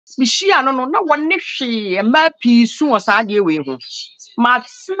Mishia no na one she a mappy soon was I dear with him.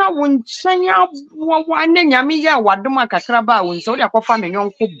 Matsina won't send ya one yamia waduma catraba when so they are fan and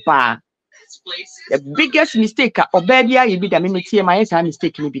young bar. The biggest mistake or baby, I be the mimity, my answer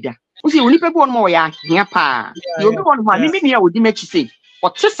mistake me be there. See, only people more ya, pa. You'll be one of my maybe I would make you say,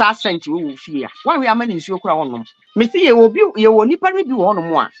 or 2 cents you will fear. Why we are managing your crown. Missy, you will be your nipper be one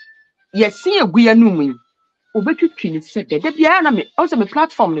more. Yes, see a guia numi. Obetwitwi said that bia na me also me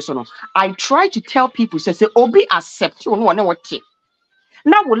platform ni so no I try to tell people say obi accept you no what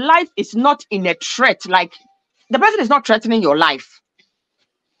now life is not in a threat like the person is not threatening your life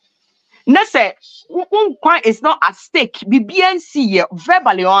na say is not at stake BBNC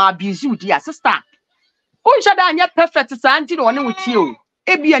verbally or abuse you dear sister unshada anya perfect sa anti no one with you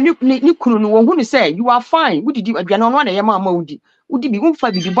ebia ni kunu no wo hu say you are fine wo didi adua no no na ye ma wudi wudi bi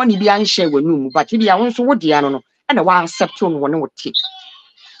wonfa bibi boni bi anhye wanu but bia won so wodi ano no na wa accept no won wote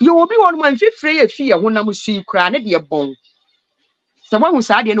you obi won man fifre ye fi ye honam sui kra ne de bon so wa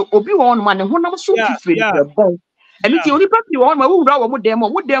sa de no obi won man ne honam so fifre de bon emi ti oni papi won ma wo wura wo dem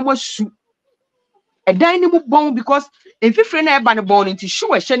su edan ni mu bon because en fifre na e ba ne bon nti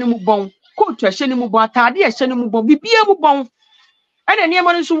shoe hye ni mu bon coat hye ni mu bon atade hye ni mu bon bibia mu bon and near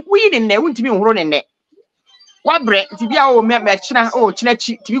man so we didn't know to be running it. What bread to be our china or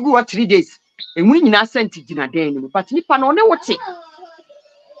chinachi to be good 3 days. And we not sent it in a day, but Nippon on what it.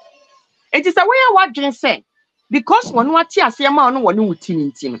 It is a way of what Jen said. Because one what you say, man, one new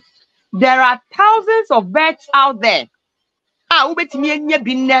team. There are thousands of birds out there. I bet me and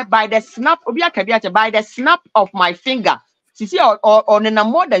been there by the snap of your by the snap of my finger. See, or in a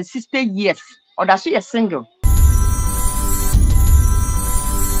more than 60 years, or that's a single.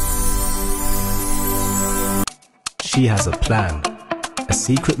 She has a plan, a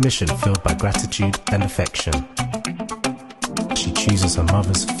secret mission filled by gratitude and affection. She chooses her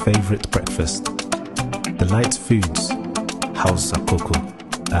mother's favorite breakfast. Delight Foods, House Cocoa,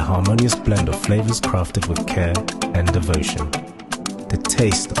 a harmonious blend of flavors crafted with care and devotion. The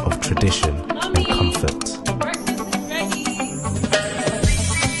taste of tradition and comfort.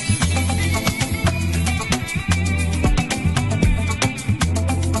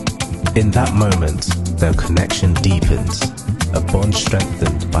 In that moment, their connection deepens, a bond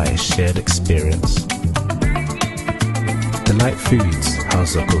strengthened by a shared experience. Delight Foods,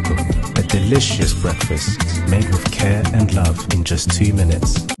 House of Cocoa, a delicious breakfast made with care and love in just 2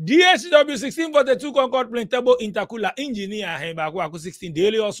 minutes. DSW 1642 Concord Printable Intercooler Engineer Hembaku 16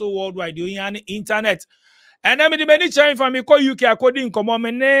 daily also worldwide doing on internet. And I'm the many chain from me call UK according to my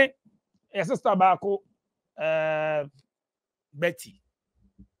name, sister Bako Betty.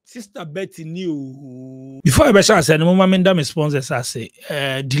 Sister Betty knew before I said, no man, damn sponsors. I say,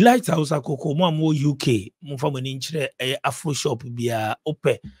 Delight House Cocoa, more UK, more from an inch, Afro shop be a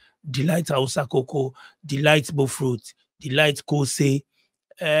open. Delight House Cocoa, Delight Bo Fruit, Delight Kose,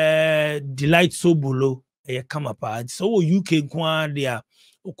 Delight Sobulo, come apart. So UK kwan there,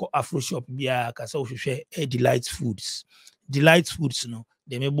 Afro shop be a casa Delight Foods. Delight Foods, no,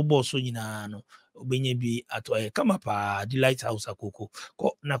 they may bobo so no. Obenye bi ato come up Delight House Cocoa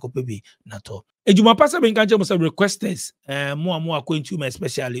ko na ko pebi na to ejuma pasa ben kanche mo say requesters mo akwentu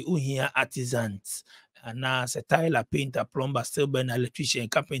especially here artisans na se tiler painter plumber steel burner electrician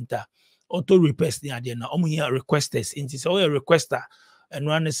carpenter auto repairs ni ade na omo here requesters inti so we requester and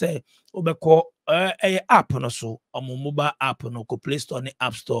one say obeko app no so omo mobile app no ko Play Store ni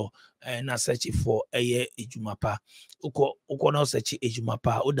App Store na search for ejumapa uko na search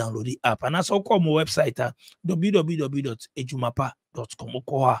ejumapa o download the app and also come website www.ejumapa.com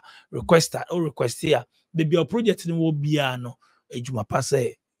uko requester or request here baby your project ni wo bia no ejumapa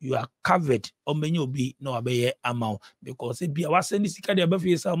say you are covered omenye obi na wabeye amount because bia wa send sika de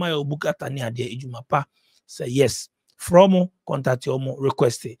abafi say my bukata ni ade ejumapa say yes from contact your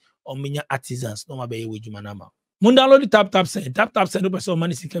request omenya artisans no mabeye wejuma na ma mun download the tap send no person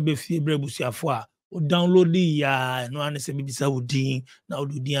money sika be fie brebusuafo a o download ya no an se bibisa wudin na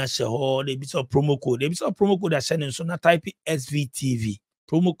wudin a she ho de bisa promo code a send so na type SVTV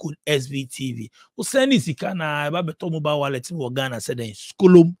promo code SVTV o send sika na ba beto mobile wallet wo Ghana said then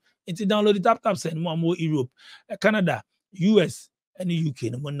skolom enti download the tap send mo Europe Canada US and UK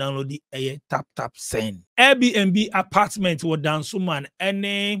no mun download the tap send Airbnb apartment wo down so man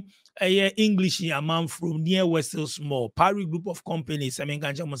any English a man from near Western Small Paris group of companies. I mean,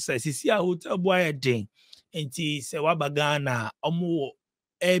 Ganjamo says, "See a hotel boy ding." And he said, "Wabagana, omo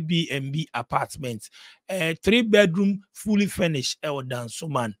Airbnb apartment, 3-bedroom, fully furnished. Dance so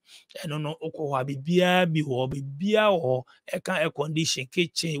man, and no oko bibia or air condition,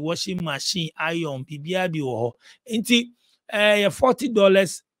 kitchen, washing machine, iron, bibia bi ho. Inti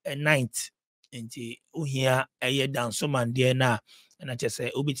 $40 9th nti ohia dance man there na and I just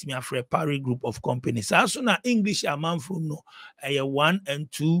say obitimi afre Paris group of companies so na English amount from no 1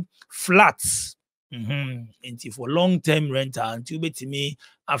 and 2 flats nti for long term rental until obitimi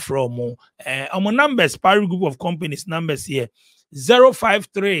afro mo numbers Paris group of companies numbers here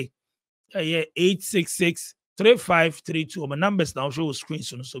 053 866 3532 my numbers now show screen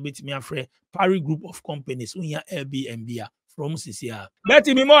so obitimi afre Paris group of companies ohia Airbnb from Sisia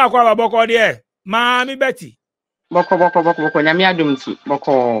Betty mi mo akwa baboko there Mami Betty boko nyame adom ti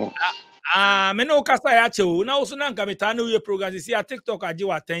boko me no kasa ya chewo na wo na nka meta na uye program si a TikTok aje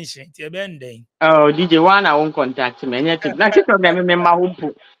wa attention ti e be ndeng oh DJ one I won't contact me na TikTok na me ma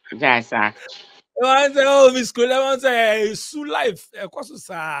humpu jasa one say oh miss school one say su life e kwaso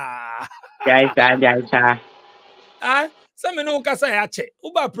sa jasa so me no kasa ya che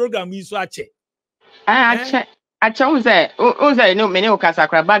uba program yi so ache acha unze no me ne okasa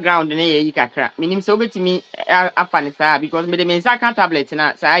kra background na ye yi kakra minim se obetimi afa ne saa because me de me nsa tablet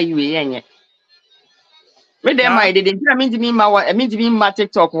na saa yiwe yenye me de my de ntina minti ma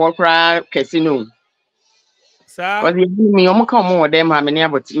TikTok wo kra casino sa was me omo ka omo de ma me ne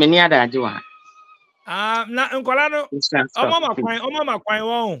abot me ne adaje wa na nkola no omo makwan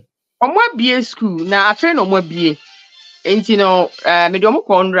won omo abie school na afa no omo abie enti no me de omo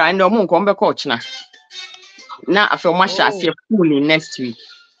ko ndra and omo nko mbe ko china na afa omo hyase full next week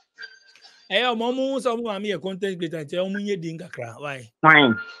omo so omo am content creator nti omo nye di ngakra why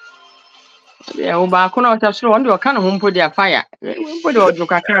fine yeah oba ko na o so ndo ka na humpo dia fire humpo dia ojo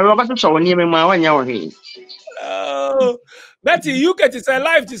kakra we oba so woni eme ma wanya wo he Betty you get to say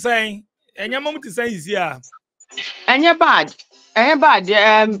live to say enyamom to say is here anya bad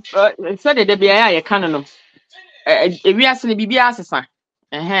said the bia ya ka no ewiase ne bibia asesa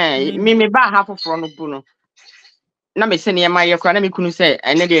me ba ha foforo no bu no na me se ne ma ye kra na me kunu se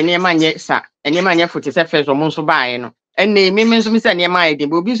ene de ne ma nye sa ene ma nye fote se first omo nso baaye no ene me nso me se ne ma ye de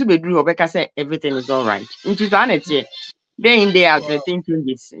obi nso beduru obeka say everything is all right into so na tie day in day out thinking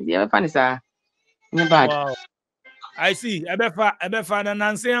this the funny sir no bad wow. I see ebefa na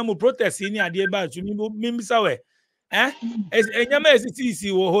nanse am protest ni ade ba tu mi mbisa we enyama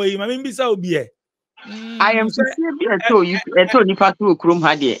esisi wo ho yi ma mi mbisa obi I am to see be to ni pa to krom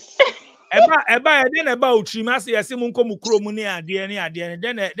ha de eba de na eba otri ma se yesi mu nkom krom ni ade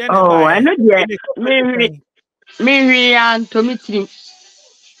den oh I know there me wi an to mi trim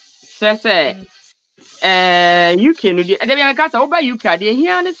se UK no de bia ka sa wo ba UK de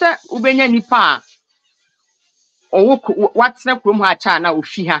hia ne se wo benya nipa owo watsena krom ha cha na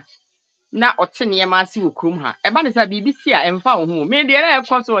ofi ha na otene ma ase wo krom ha eba ne sa BBC a emfa wo hu me de na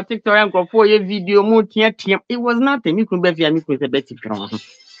ekọ so TikTok enkofo ye video mu tia it was not me kun be via me kun se beti krom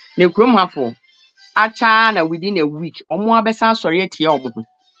ne krom ha fo acha na within a week omo abesa asori atia omo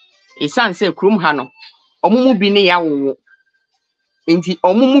isan se krom ha no omo mu bi ne ya wo enti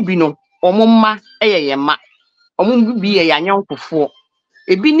omo mu bi no omo ma eyeye ma omo mu bi ye ya nyankofo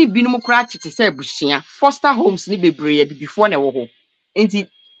ebi ni bi no kura tete se abusia foster homes ni bebree before na wo ho enti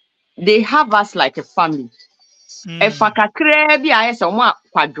they have us like a family efa kakra bi ayese omo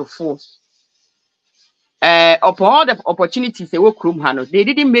akwadwofo upon all the opportunities they were krom ha no they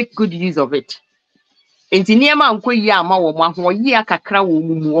didn't make good use of it enti niema nko yi ama wo mo ho yi akakra wo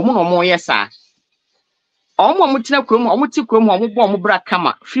mu wo mo no mo yesa omo tina krom omo ti krom omo bo omo bra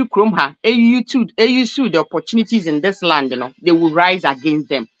kama free krom ha you the opportunities in this land no they will rise against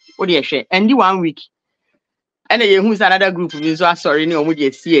them what dey hwe and 1 week and ye hu another group bi so sorry ni omo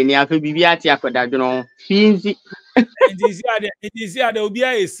dey see ani afa bibi ati akoda no finzi it is here the obi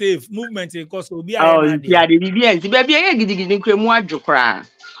a safe movement because obi a na dey oh bibi anzi baby ye gidigidi nkremu adwokra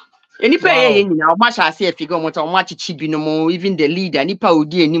enipa ye nyina o ma sha se afiga o mo ta o ma chichi bi no mo even the leader nipa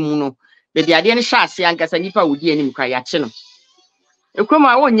odi animu no baby ade ne sha se ankasa nipa odi anim kwa ya che no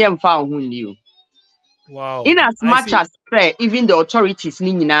ekroma wonye mfa ho ni o wow in as much as even the authorities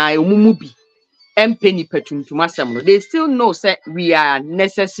ni nyina omumu bi empeni petuntum asem no they still know say we are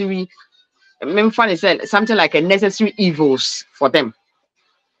necessary memfa say something like a necessary evils for them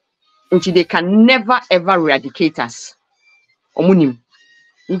until they can never ever eradicate us omunim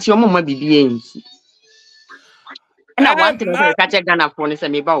nti omo ma bibie nti na one thing I catch Ghana for ne say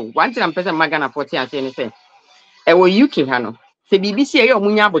me ba o one thing am person ma Ghana for ti ase ne say e wo UK ha no se BBC e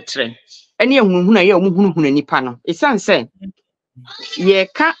omunya abotre ene ehunhun na ye omuhunhun nipa no e san say ye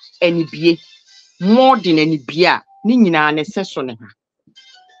ka anibie more than anibie a ni nyina ne seso ne ha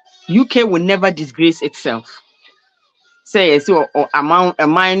UK will never disgrace itself say so amount a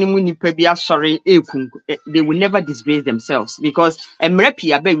mining nipa bia sorry they will never disgrace themselves because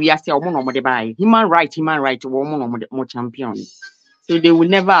emrepi abe we ase omo no mo de bai human right wo mo no mo champion So they will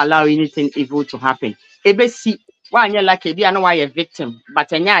never allow anything evil to happen. Ebesi one year like a no why a victim,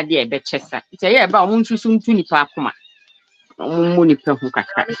 but any idea be chesa. It's a year about soon to nipa kuma. Money per who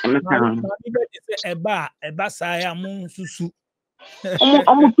eba saya mun susu.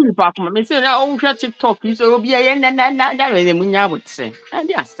 Omo to nipa kuma. Me say na omo hwe TikTok so obi e na we munya would say. And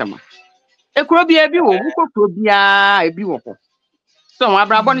the asema. E kuro bi ebi wo, wo kuro bia ebi wo ho. So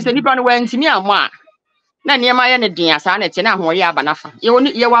abrabọ ni say nipa no wantimi amọ a na niema ye ne den asa na che na ho ye aba nafa ye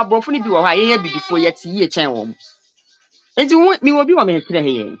wa abrofo ni bi wo ha ye bibifo ye ti ye chen wo enti mi wo bi wo me kire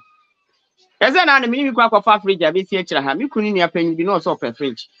he eze na mi ni kwa fa fridge abi si ekira ha mi kunu ni apanyi bi no so open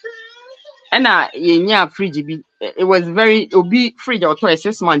fridge na ye nya fridge bi it was very obi fridge o to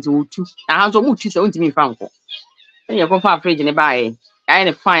 6 months o tu na so mu tu se ontimi fa nko ye ko fa fridge ne ba ye ai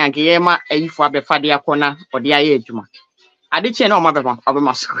ne fine anke ye ma ayifo abefa de akona ode aye adwuma ade che na o ma be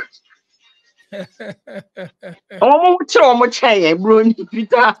ma so omo chiro omo cheye bro ni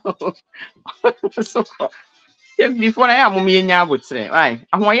Peter so before I am nya abotre right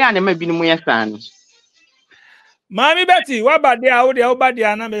ahoya na ma bi no mo yesan Mami Betty, what about there? How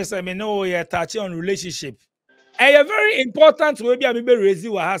there? Na me say me know you touch on relationship. A very important way be a be raise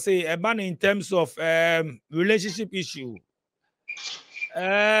what I say a man in terms of relationship issue.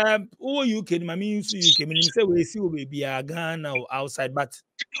 Who you can mami you can me say we see we be a Ghana or outside, but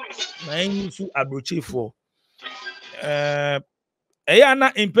my use to abroach for.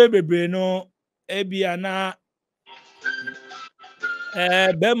 Ayana impebebre no ebiana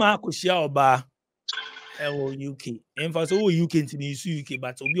bema kushia oba UK. In fact, UK to me UK,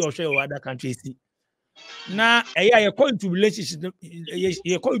 but obi or share other countries. Now, you're going to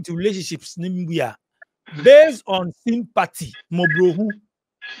relationships based on sympathy. Mobrohu.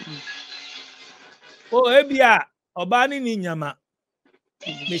 Oh, ebia obani ni nyama.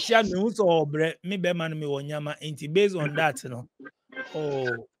 Me share me unso obre me be man me wonyama. Inti based on that, no.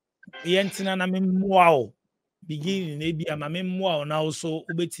 Oh, yentina na me mwa beginning ebia ma me mwa na also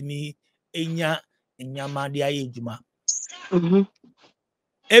ubetimi enya nyama de aye djuma.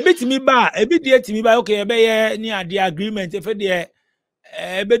 Ebitimi ba okay ebe ye ni ade agreement efe de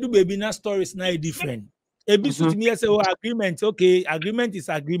ebedu baby na stories na different. Ebi sutimi ye say agreement okay agreement is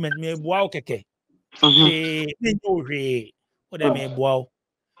agreement me boa okeke. Me no re o de me boa.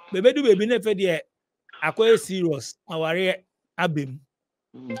 Bebedu baby na efe de akoye serious aware abem.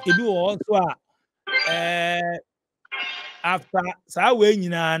 Ebi wo also a after sa we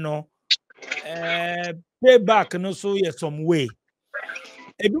nyina no payback no so yes some way.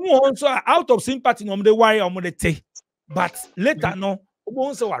 Also out of sympathy no the worry on the take, but later no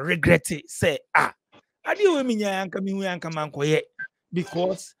also regret it say I did we anka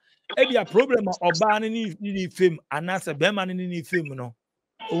because be a problem of banning ni film and as a beman ni film no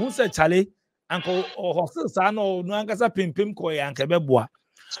who said Charlie uncle or horses no ankasa pim ko anka beboa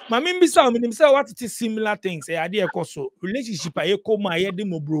mami mbisa me say what it is similar things e ade ekoso relationship aye koma ye de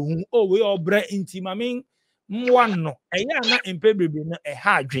mobrohu oh we obre inti mami one no eya na empebebe na e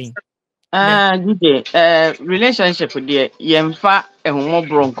ha adwen relationship there yemfa ehunmo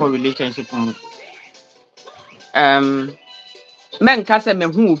bronco relationship mu men ka se me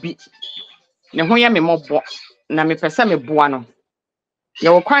hu obi ne ho ya me mobo na me pese me boa no ye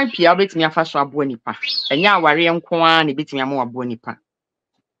wo kwan pia obetimi afa so abo nipa enya aware enko a ne betimi amo abo nipa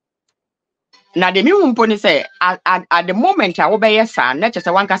na de mi humpo ni say at the moment a wo be yesa na chese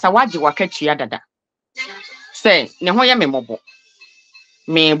wankasa waje wakatua dada say ne ho ya me mobo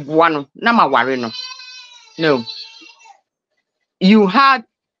me boa no na ma ware no no you had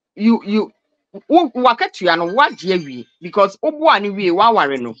you wakatua no waje awie because obo ani wie wa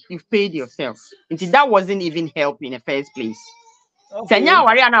ware no you paid yourself until that wasn't even help in the first place senya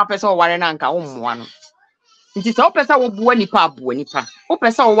ware na person ware na nka ummoa no nti so pesa wo boa nipa aboa nipa wo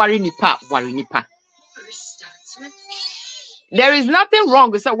pesa wo ware nipa ware nipa. There is nothing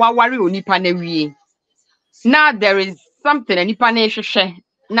wrong with say wa ware onipa na wie. Now there is something onipa na hwehwe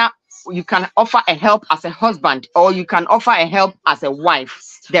now you can offer a help as a husband or you can offer a help as a wife.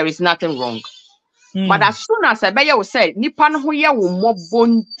 There is nothing wrong. But as soon as I be say nipa no ho ye wo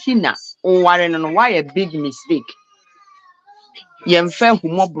mobontina o ware no why a big mistake. Yemfa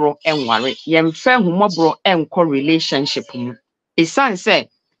humobro enware yemfa humobro enko relationship mu esan say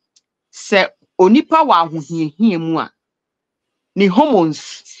onipa wa ahohiahia mu a ne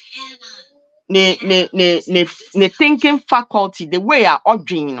hormones ne thinking faculty the way a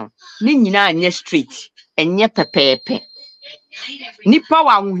odwin no ne nyina anya straight enye pepepe nipa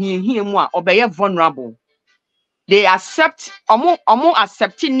wa ahohiahia mu a obeye vulnerable. They accept omo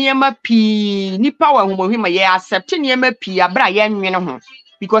accept niema pi nipa wa homohima ye accept niema pi abra ye nwene ho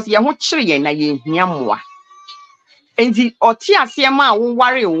because ye ho kire ye na ye hia moa enti oti asema wo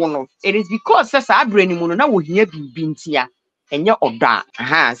ware wo no it is because say abrani mu no na wo hia bibi ntia enye oda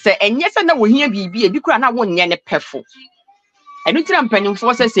aha say enye say na wo hia bibi e bi kura na wo nye ne pefo enu tira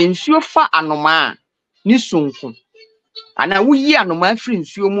mpanyimfo say nsuo fa anoma ni sunku ana wo yi anoma afiri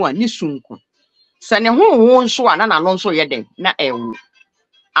nsuo mu a ni sunku say ne ho nso a na no nso ye den na ewu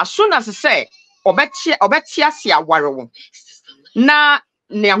as soon as say obeti ase aware wo na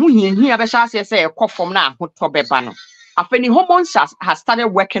ne ho hia be sha ase say ekofom na ahoto beba no afeni hormones has started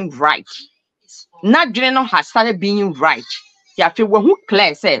working right na dwene no has started being right ya fe wo hu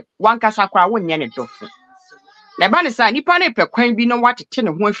clear say wan kasa kwara wo nye ne dofo na ba ne sa nipa na pe kwan bi no watete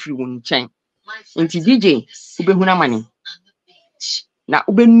ne ho afiri wo nchen nti DJ ubehu na mane na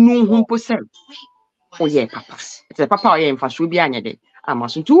ubenu hu mpo se oye papa ete papa oye mfaso bi anye de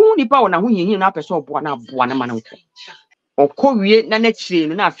amaso tu nipa wo na ho hia na pese oboa na boa na mane wo okowie na na chire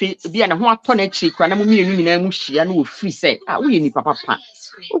no na afi bia na ho ato na chire kwa na mu mienu nyina mu hia na ofiri se wo ye ni papa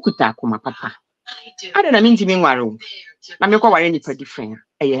okuta akoma papa ada na minti mi nware o na me kwa ware nipa different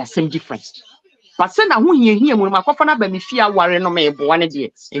eye asem different but se na ho hia mu makofa na ba me fia ware no me boa ne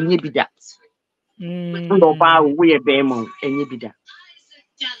de enye bida ndo ba wo ye be mo enye bida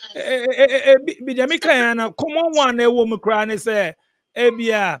Bidamika yana common one ewo mu kra ne se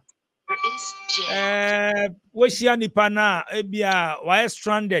ebia weshia nipa na ebia why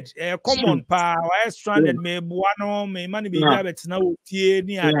stranded common pa why stranded me boa no me mani be bia betina otie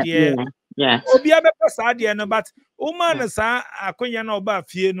ni ade obi abepa sa ade no but o man sa akonya na oba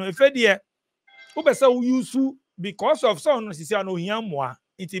fie no efe de wo be say wo use because of so no sisi no hia moa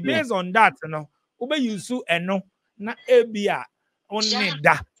it is based on that no wo be use eno na ebia onni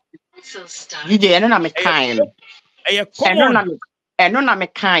da DJ eno na me kind eno na me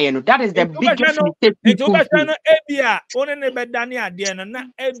kind that is the biggest mistake people do no ebia one ne be dane ade no na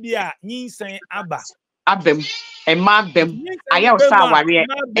ebia nyinsen aba abem ema bem aya osa aware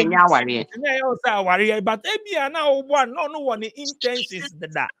enya aware na aya osa aware but ebia na wo no one intentions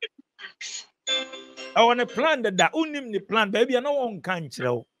da I want to plan that unim ni plan baby na won kan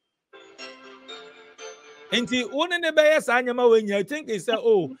kireo enti one ne be yes anyama wenya I think is say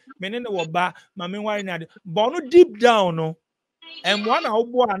oh me ne wo ba ma me wari na but no deep down no and one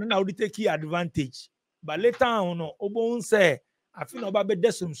obo an na we take advantage but later on no obo say afi na oba be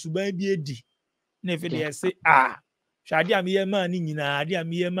desum suban bi edi na if dey say hwade am ye man ni nyina ade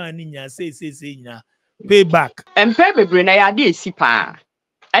am ye man ni nya say nyina payback empe bebre na ya de esi pa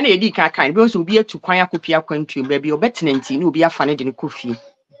ana edi kan be so obi atu kwan akopia kwantu ba bi obetenanti na obi afa ne de ne kofi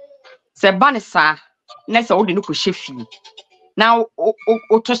se ba ne sa na se wo de ne ko hyefi na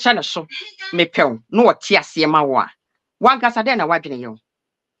o to hye ne so mepew na wo te ase ma wo a wan kasa de na wadwene yo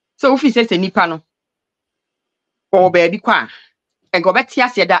so ofi se nipa no o ba bi kwa ego beti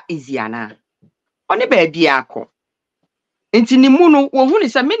ase da eziana one ba bi akọ enti ni mu no wo hu ni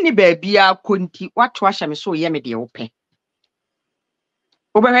se me ni ba bi akọ nti wato ahye me so ye me de wo pe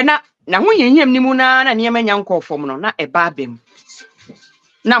obehwe na ho yenhiem ni mu na niam nya nkofom no na eba abem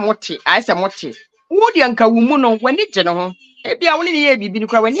na mote aise mote wo de anka wo mu no wani gye no ho ebia wo ne ye bibi ni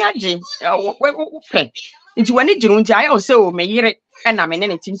kra wani agye wo pe nti wani gye no nti aye o se o me yire na me ne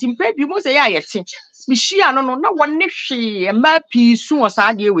ne tintim pe bi mo se ya ye te mi hia no na wani hwe ma pi su o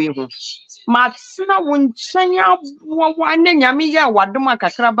sa de we ho ma tsena wo nchen aboa wa ne nyame ya wadom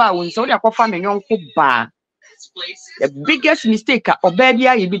akakra ba wo nse wo de akofa me nyonko ba the biggest mistake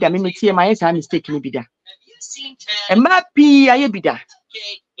obabia ye bi da me metie ma yes mistake ni bi da e ma pi aye bi da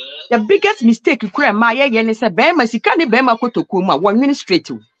the biggest mistake kura ma ye ne se be ma sika ne be ma kotokuo mu a wo nwini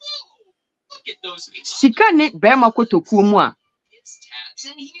straight o sika ne be ma kotokuo mu a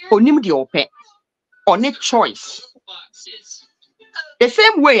onim de ope one choice the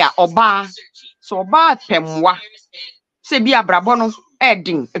same way a oba so oba pemwa se bi abrabo no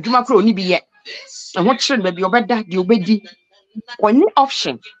edin adwuma kura oni bi ye ho kire be bi obeda de obedi oni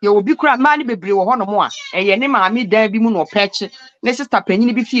option ye obi kura ma ne bebre wo hono mo a eye ne maami dan bi mu no peche ne sister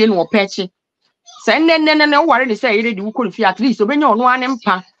panyini bi fie no peche se nne wo ware ne se yire di wo ko fie at least obenya ono ane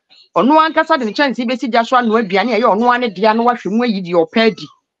mpa ono ankasa de ne chance be si dia so ano aduane eye ono ane dia no wahwe mu ayi di opedi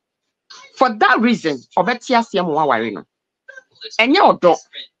for that reason obeti asem wo ware no enye odo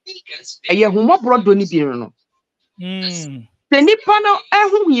eye humobro do ni bi no se nipa no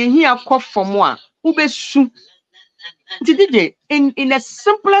ehu yehia kofom a ubesu nti in a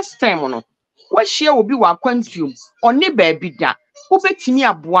simplest term no what share will be wa kwantuum oni ba bi da ubetimi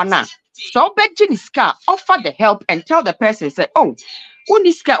aboa na so obeji ni ska offer the help and tell the person say oh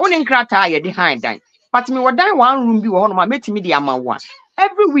uni ska uni nkrata ye de hand dan but me wodan one room bi wo no ma metimi di amawa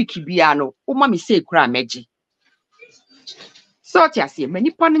every week bia no o ma me say kura meji so ti ase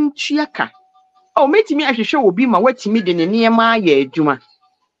manipa no ntuaka oh metimi ahwehwe obi ma watimi de ne niema ya adwuma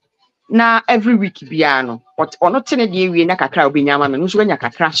na every week bia no ono tene de ewie na kakra obenya ma me no so benya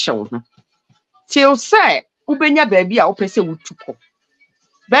kakra hyew ho till say ubenya baabi a opese wutuko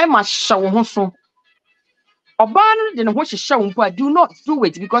be ma hyew ho so oba no de ne ho hyew mpo a do not do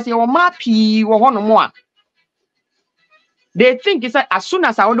it because you ma pii wo ho no mo a they think is that as soon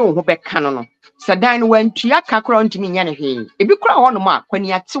as I would ho be kan no sadan when tua kakra ntimi nya ne hwe ebi kura ho no mo a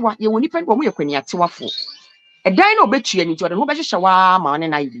kwani atewa ye woni pen wo mo ye kwani atewa fo edan na obetua ni ti ode ho be hyehyɛ wa ma one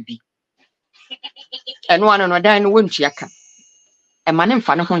na yibi eno ano no dan no wontua ka e ma ne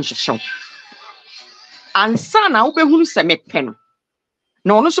mfa ne ho nhyehyɛ ansa na wo behunu se mepe no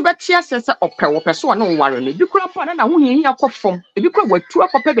na ono so beti asese opɛ wo pɛ so one wo ware no bi kura pa na ho hia akɔfom ebi kura watu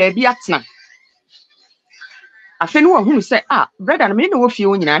akɔpɛ baabi atena afi no wahunu se brother na me na wo fie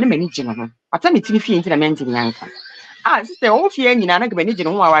wo nyina na mani gye no ho ata me tini fie nti na me ntini yanka sister wo fie nyina na mani gye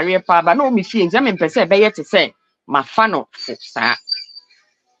no ho aware pa ba na o me fie nti me mpɛ se be ye te se ma fa no fo saa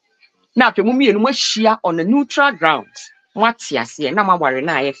na afi mu mienu mahia on a neutral ground mwati ase na maware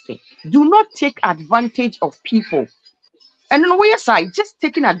na ayefe do not take advantage of people. And on your side, just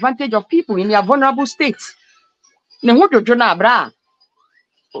taking advantage of people in their vulnerable states. Ne ho dojo na bra.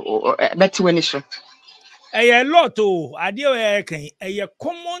 Betu enisho. A lot o ade o kan a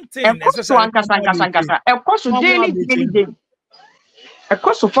common thing necessary. Of course, daily. Of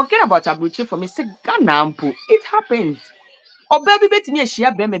course, forget about abuchi for me. Say Ghana ampo. It happens. Or baby betini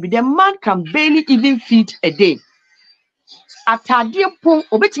ehia be maybe the man can barely even feed a day. Atade pon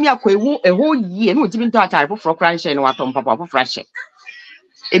obetimi akwewu a whole year no otimi nto atare for crunch no atom papa for fresh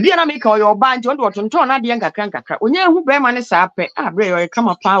ebi na make oyo ba nje ondo otonton na de nkakra onye hu be ma ne saa pe bre yo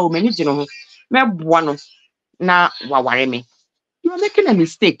kama pa o mani gye no ho meboa no na waware me. You are making a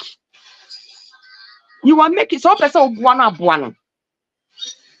mistake. You are making so person oboa no aboa no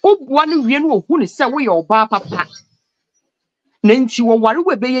oboa no wie no ohu ne se wo ye oba papa na nti wo ware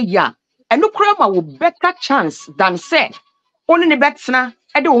we be ye ya eno kura ma wo better chance than say only ne betna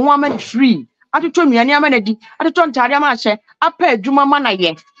e de wo ho ama free atoto nuane ama na di atoto ntare ama ahye apa adwuma ma na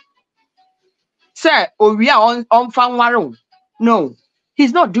ye say owia on fan ware. No,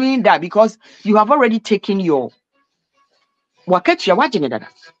 he's not doing that because you have already taken your wakatua wagene dada.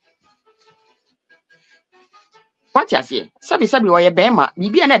 What you say sabi wo ye bema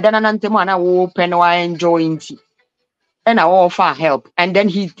bibia na dana na ntemu ana wo pen wa enjoy nti and I offer help and then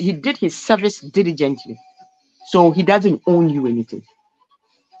he did his service diligently. So he doesn't own you anything.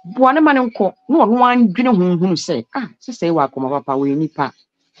 Buane manenko no no andwene hunhunu say say wa akoma papa we nipa.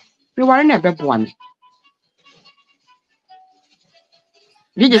 We ware na be buane.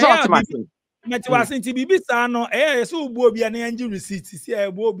 DJ so automatic. Meti wasinti bibi sa no so ubu obi na engine receipt see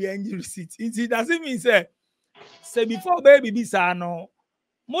ebu obi engine receipt. It doesn't mean say before baby bibi sa no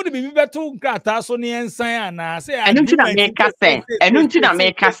mo de bibi beto nkrata so ne ensan ana say enunti na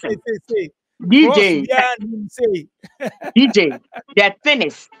make say DJ, the thing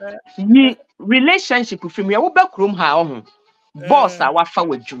is, the relationship with me, oba krum ha boss a wafa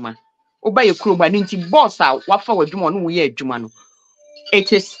wadwuma. Oba ye krum ba boss a wafa wadwuma no ye adwuma no.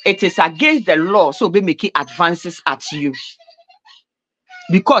 It is against the law, so be making advances at you.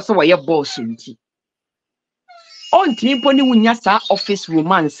 Because we your boss nti. On timpo ni wunya sa office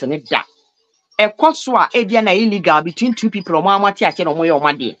romance ne da. Ekoso a ebia na illegal between two people o mamati ake no moye o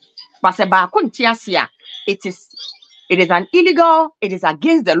made. But it is an illegal, it is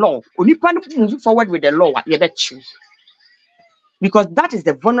against the law. Only move forward with the law, you better choose. Because that is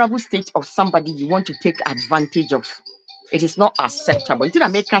the vulnerable state of somebody you want to take advantage of. It is not acceptable. It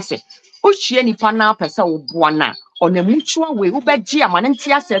didn't make us say, oh, she any pana person on a mutual way, ubeji, a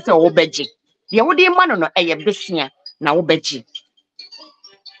manantia says, oh, beji. The only man on a business now, beji.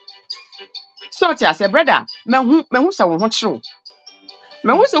 So, I said, brother, me sa won true.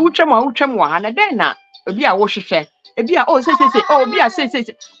 Me wo se wutwam wa na den na obi a wo hwehwe ebi a say obi a say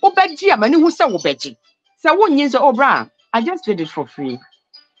wo beji amani hu se wo beji se wo nyin se bra I just did it for free.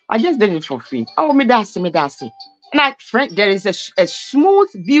 Oh me that's na friend, there is a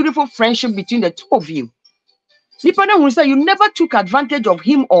smooth beautiful friendship between the two of you. People know who say you never took advantage of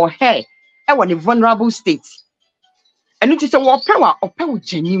him or her e in a vulnerable state and it is a power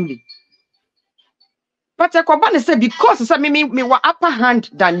genuinely. But I can say because me were upper hand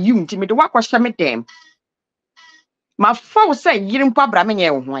than you, me the work was them. My foe say yirim pa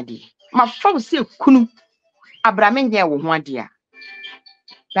bramenye wo ho ade. My foe say kunu abramenye wo ho ade a.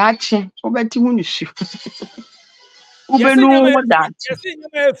 Dache obeti hu ni su. Ubenu what that.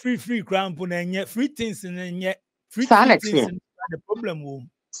 Yes, free cramp na enye free things na enye free things the problem wo.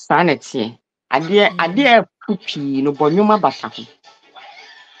 Sanity. Ade pupi no bonyuma basa ho.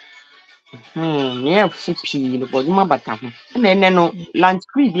 Yeah, fupi no boduma bata ho. Na no lunch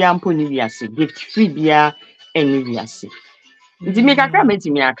free bia mpo ni wiase, gift free bia eni wiase. Nti me kakra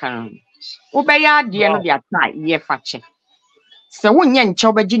metimi aka. Wo be ya ade no Wow. de ata ye fa che. Se wonye nche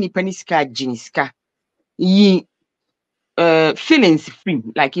obeji nipa ni sika agini sika. Yi feelings free,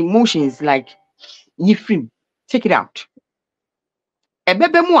 like emotions, like you free. Take it out.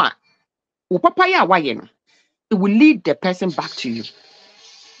 Ebebe mu a wo papa ya waye no, it will lead the person back to you.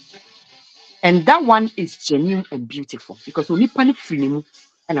 And that one is genuine and beautiful because we need panic free mu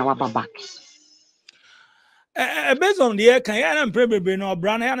and our back. Based on the air, can you and pray no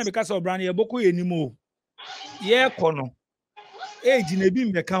brand and because of brand ye boko anymore? Yeah, kono. Age in a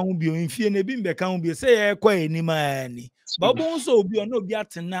bim be can be in fear, a bim be can be say, quay any man. But also be no be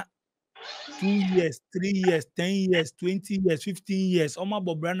at 2 years, 3 years, 10 years, 20 years, 15 years. Oma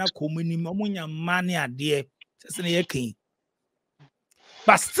bobrana komini mamunya money a dear. Just a king.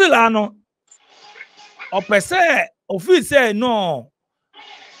 But still, I know. Or per se, office say no.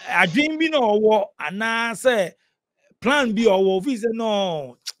 I dream be no war, and I say plan B or office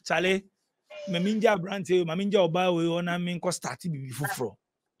no. Charlie, Maminja Brante, Maminja Obawe, or I mean, started before.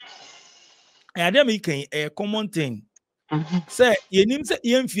 And then we can a common thing. Say, ye nim say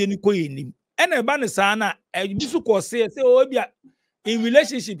ye mfie ni ko ye nim. And a ban sana, a bisu ko say, oh, in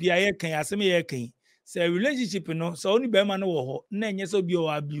relationship, ye can, as me ye can. Say relationship, no, so only be man no, then yes, so be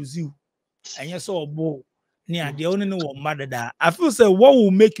abuse you. And yes, so bo. Near the only no mother that I feel say what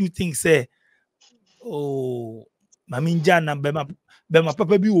will make you think say oh Maminja na bema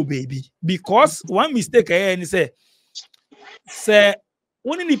papa be o baby because one mistake and say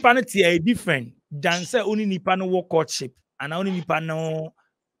only nipa no tie different than say only nipa no work courtship and only nipa no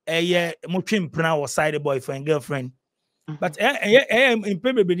mo twempena or side boyfriend girlfriend but in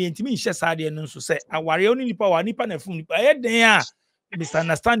probably the intimi share side no so say aware only nipa na fun nipa den a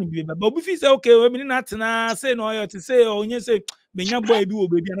misunderstanding be but if you say okay we mean not na say no you to say onye say menya boy bi wo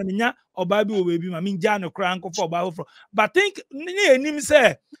baby na menya oba bi wo baby ma menja no kra nko for oba for but think ni enim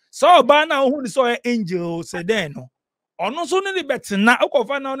say so oba na hu so angel say then no ono so ne betina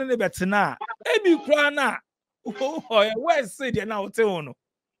okofa na ono ne betina e bi kra na oh where say there na wote ono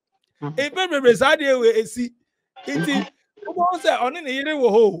e be say dey we esi enti obo say ono ne yire wo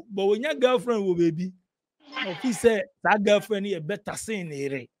ho but when your girlfriend wo baby if he said that girlfriend is better saying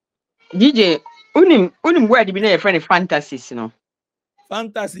it. DJ, unim word be na your friend fantasies, no.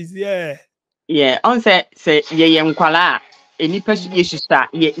 Fantasies, yeah. Yeah, on say ye nkwala any person you should start.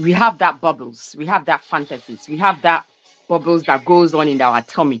 Yeah, we have that bubbles, we have that fantasies, we have that bubbles that goes on in our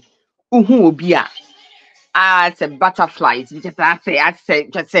tummy. Ubia. It's a butterfly. I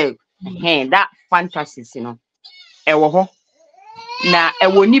say, hey, that fantasies, you know. Ewo na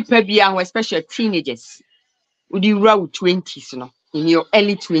ewo nipa bia, especially teenagers. Would you roll 20s, you know, in your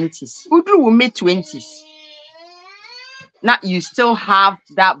early 20s? Would you mid 20s? Now you still have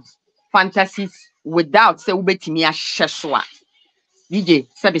that fantasies without say ubetimi a sheswa. DJ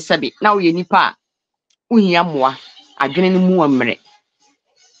sabi. Now you nipa uhia moa adwene no mu amre.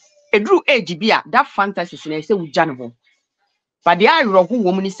 Edru age bia that fantasies na say ujane ho. But the irony who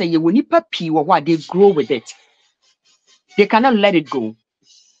woman say you will nipa pi wo what they grow with it. They cannot let it go.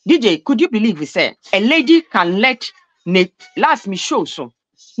 DJ, could you believe we say a lady can let last me show so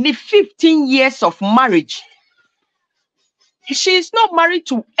the 15 years of marriage. She is not married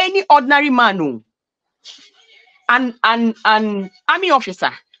to any ordinary man. No. An army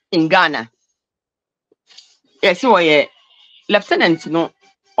officer in Ghana. Yes, so yeah, lieutenant no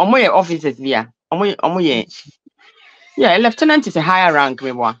omo officers there. Yeah, lieutenant is a higher rank,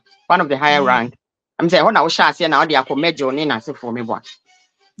 me boy. One of the higher rank. I'm saying when I was shot here now they are for major na say for me boy.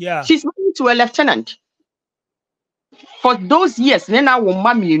 Yeah. She's married to a lieutenant. For those years, then I will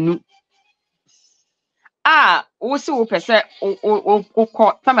mommy you. Also pese o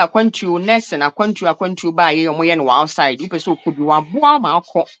time akwantu nurse na akwantu ba ye omo ye no outside. You pese could be one boa ma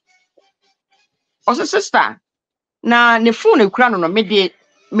akọ. Also sister, na ne phone ekura no me de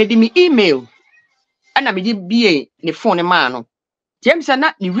email. Ana me de bie ne phone ma no. James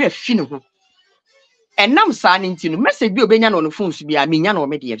na ne we afi ne ho. Enam sa ne ntinu message bi obenya no phone so bia menya no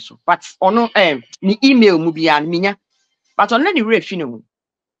me de so. But ono ne email mu bia menya. But ono ne we afi ne ho.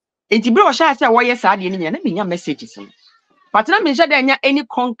 Enti bro o sha say wo ye sa de ne nya na menya messages no. But na me there any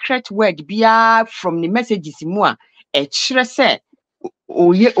concrete word bia from the messages mu a e kire say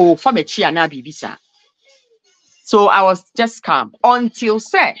o fa be chia na bibisa. So I was just calm until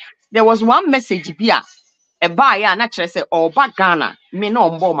say there was one message bia e ba ya na kire say o ba Ghana me na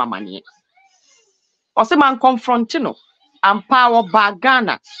ombo mamane. O se man confront no and power ba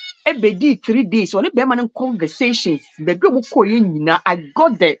Ghana e be di 3 days on be man conversations be do ko ye nyina I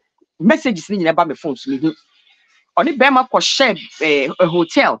got the messages ni nyina ba me phone so me hu oni be ma ko share a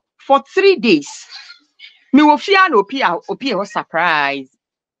hotel for 3 days me wo fia na opi ho surprise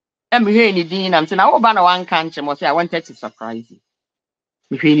me hwe ni din na mte na wo ba na wan kan che mo say I wanted to surprise you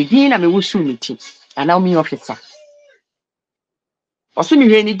me hwe ni din na me wo su meeting and now me officer oso me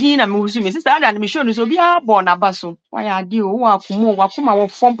hwe ni din na me wo su me sister ada na me show no so bia born abaso why ade o wa kuma wo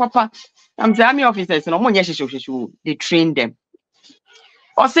form papa I'm the army officers no mo nye hwehwehwe they train them.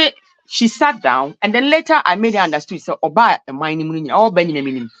 Also, she sat down and then later I made her understood. So, Oba a mining money, all Benny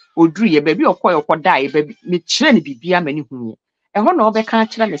minim, or drew ye baby or coy or die, baby, me train be a many who. And one over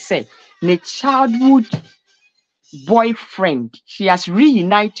can't tell me say, ne childhood boyfriend. She has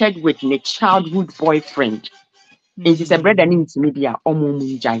reunited with ne childhood boyfriend. And she's a brother in media,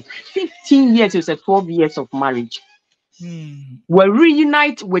 15 years, it's a 12 years of marriage. Were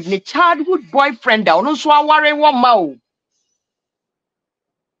reunite with the childhood boyfriend down on Swaware one mouth.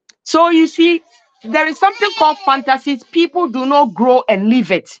 So you see, there is something called fantasies. People do not grow and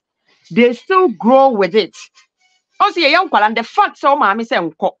leave it. They still grow with it. Also, young and the fact so mommy say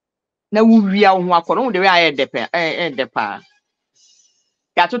na we are no the way I depa.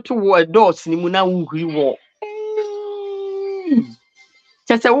 Got to doors ni muna wi wo.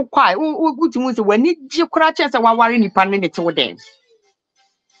 Just say wo kwai wo gutimu say when you kura chance wa ware nipa ne te wo den.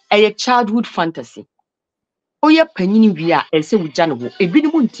 A childhood fantasy. Oya panyini wi a ese wugya ne ho ebi ne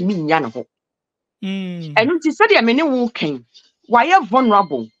mu ntimi nya ne ho enu ti said ya mene wo kan why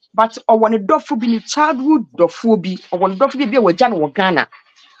vulnerable but owo ne dofo bi ne childhood dofo bi owo ne dofo bi wagya ne wo Ghana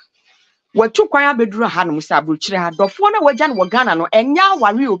watu kwan abeduru ha no musa abrochire ha dofo na wagya ne wo Ghana no enya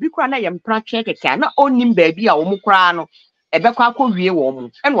ware obi kura na ye mpra twe keke na onim baabi a wo mu kura no ebekwa akɔwie wo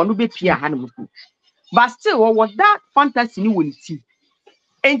mu ene wo no be pia ha no mu but still what that fantasy ni woni ti.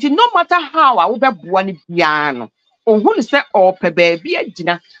 And no matter how I will be born piano, or who say or per baby a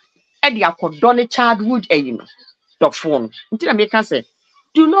dinner, and the acordone childhood, the phone. Until I make say,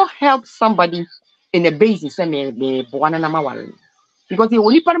 do not help somebody in a basis and a born and a because the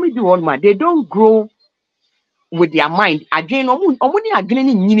only part do all man, they don't grow with their mind. Again, or money again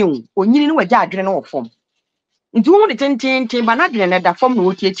in you, or you a judging or form. Into one the 10, but not another form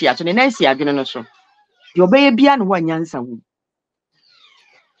no teach so the next year again so. Your baby and one answer.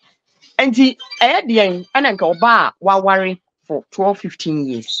 And the Edian and Uncle Bar while worry for 12-15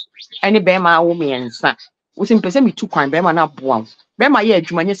 years. Any Bema woman and son was in person me 2 crime Bema not born. Bema ye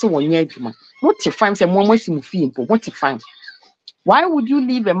Jumania so 1 year Juma. What to find some more in fee for what to find? Why would you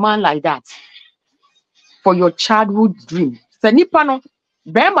leave a man like that for your childhood dream? Sanipano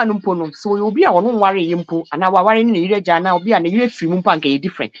Bema numpono, so you'll be a one worry impo and our worry in the Jana will be an a free mumpank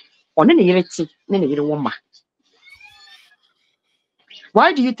different. On any irritating, any woman.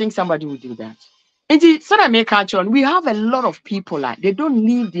 Why do you think somebody would do that? And the we have a lot of people like they don't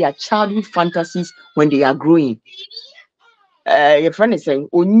leave their childhood fantasies when they are growing. Your friend is saying,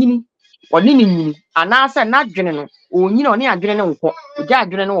 "Onini, onini, and I said not general. Onini, only a general. That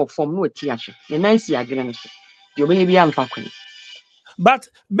general form no teacher. The nice general. You may be unfaithful." But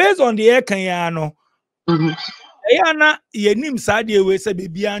based on the air, Kanyano, Ayana, ye nim sadie we say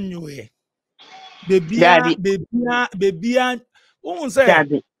baby anyo baby. Who say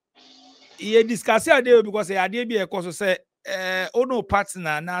ye discuss ade because ade bi e koso say ono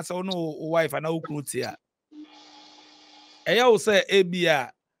partner na say ono wife na okrutia eya wo say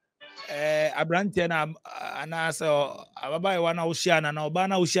ebia abrante na ana say ababai wa na ohia na oba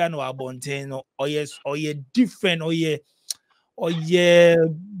na ohia na abonten no oye different oye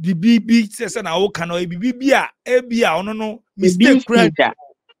bibi say na wo kan oye bibi a ebia ono no mistake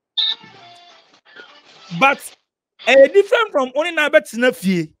but different from only na betina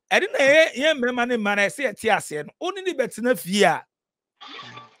fie. I didn't hear me man I say tiase no. Only ni betina fie a.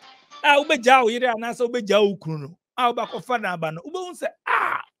 Ubeja o yire anasa ubeja o kunu no. Uba kofa na aba no. Ube un say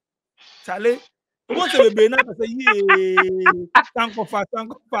chale. Ube say bebe na say ye. Tankofa.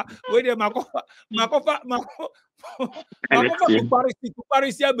 We dey makofa.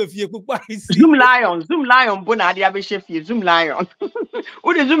 Kuparisi abefie kuparisi. Zoom lion bona ade abehye Zoom lion.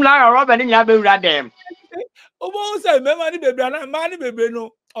 Who the Zoom lion Robert ni nya be wura dem. Obo say mema ni bebre na ma ni bebre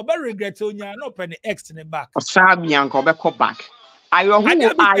no oba regret onya na open X ne back osabi anko obekọ back ayo hu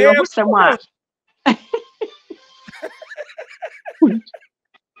sem a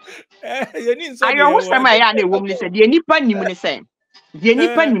ye ni nso ayo hu sem a ya na ewom ni se de nipa nim ni se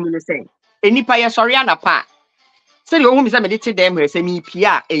enipa ye sorry anapa se le ohun mi se me de te dem he se mi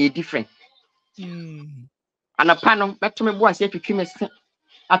pia e different anapa no beto me bo ase atwitwi me se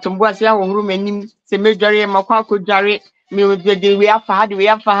atombo ase a wohuru manim se medware makwa akodware me we have had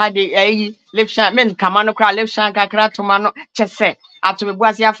left shank men kamano kra left shank akra tomano chese atobe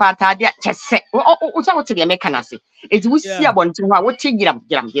buase afa atade chese o sa wote de meka na se enti wo si abonti ho a wote giram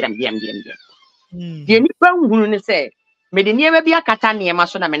de ni pa hunu ne se me de niema bi akata niema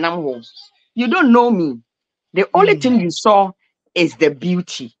so na menam ho. You don't know me. The only thing you saw is the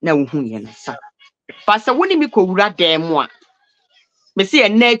beauty na hu ye na sa. Pastor woni mi ko wura dem mo a me se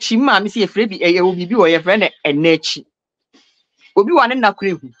enachi ma me se efre bi obi bi wo ye fre na enachi obi wa ne na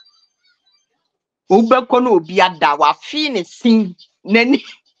kure hu obekọ na obi ada wa fi ne sin nani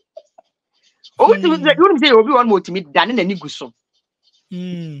o ti say obi wa mo timi da ne nani guso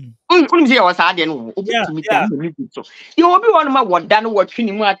unim say o sa de no obi timi da ne nani guso ye obi wa no ma woda no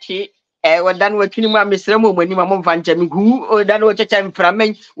watwini mu ate woda no watwini mu amesere mo mani ma mo mfa ncha mi gu oda no checha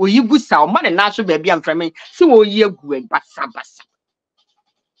mframen oyi gusa o ma ne na so ba bia mframen se wo yi agu basa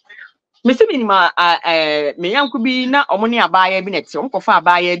Mr. Minima, me yanku bi na omoni abaya bi neti onkofa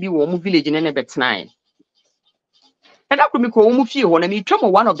abaya bi wo mu village ne betnai. And that could be ko mu fie ho na me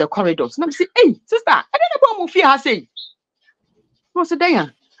twam one of the corridors. Na me say, "Hey, sister, I don't know mu fie ha say." No say dan ya.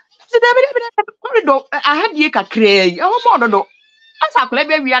 Say da corridor I had ye kakra yi. E ho mo do. Asa akole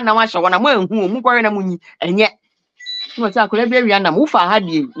be wi na wa hye wona mo anhu mu kware na munyi enye. No say akole be wi na mu fa ha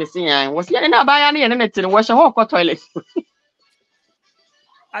die me say yan. Wo say na abaya na ye na neti wo hye ho ko toilet.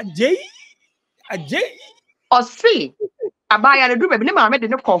 Ajay. Or see, abaya na do be ne ma me de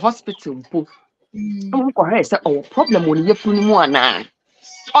ne call hospital mpo. Ko he say oh problem woni ye funu mu ana.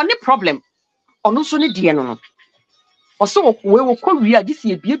 Oni problem. Ono so ne die no. Oso we wo ko wi a this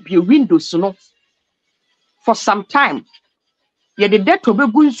ye bie windows no. For some time. Ye de to be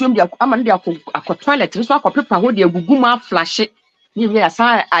gu nsuom dia amane dia akọ toilet so akọ paper ho de agugu ma flash. Ni we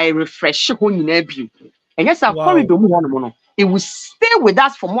asa I refresh ho nyina bi. Enye sa corridor mu hono no. It will stay with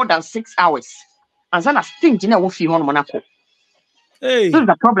us for more than 6 hours. And then I think na wo fi hono mo na ko. Hey. This is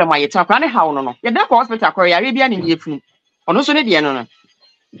the problem why you talk. I how no. You don't go hospital. Korea Arabia ni yefunu. Ono so ne de no.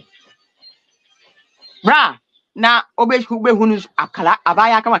 Bra, na obehunu akala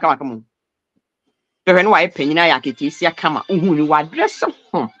abaya kama mu. Behwe no why penyina ya ketesi akama. Uhu ni wa dress.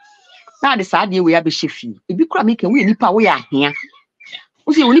 Na de saa de we abehye fi. Ebi kura make we nipa we ahia.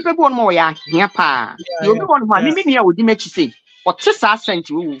 Wo si onipa bi won mo we ahia pa. You obi won ma mimi ya odi mechi sei. O te saa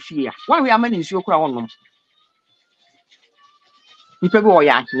senti we wo fi ya. Wa we amani nsuo kura won no. Nipa bi wo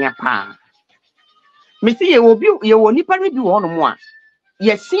ya ahia pa. Me see ye wo nipa bi wo no mo a.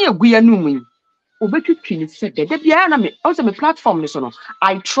 Ye sin egu ya nu mu. Obetwitwi ni se de bia na me also me platform ni so no.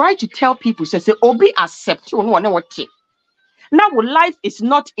 I try to tell people say obi accept you no one what. Now life is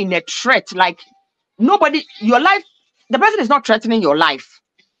not in a threat like nobody your life the person is not threatening your life.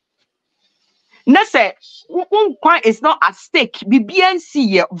 Na say one is not at stake.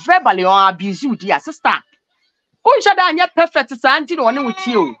 BBNC verbally or abuse you dear sister. Perfect with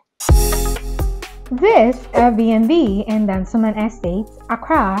you. This Airbnb in Dansoman Estates,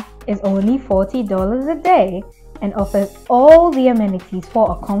 Accra, is only $40 a day and offers all the amenities for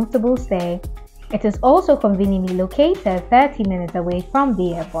a comfortable stay. It is also conveniently located 30 minutes away from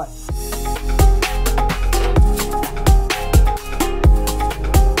the airport.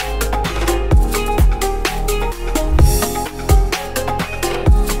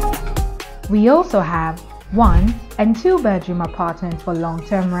 We also have 1 and 2 bedroom apartments for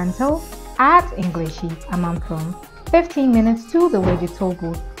long-term rental at Ingleshi, Amamprum, 15 minutes to the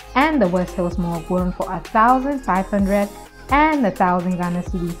Wejitogo and the West Hills Mall going for 1,500 and 1,000 Ghana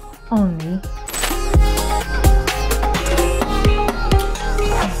cedis only.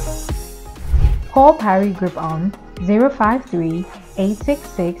 Call Parry Group on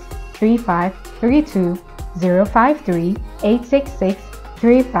 053-866-3532,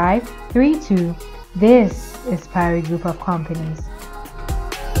 053-866-3532. This is Parry Group of Companies.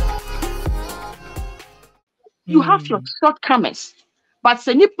 You have your shortcomings, but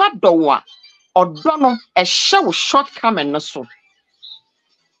se nipa dowa odono e show shortcoming no so.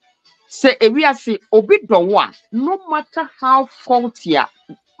 Se ewiase obi dowa no matter how faulty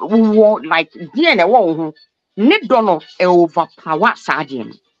like DNA wo ne dono e overpower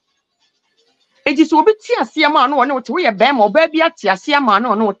sadiem. It is obi ti asiama no one we ye bem oba bi ati asiama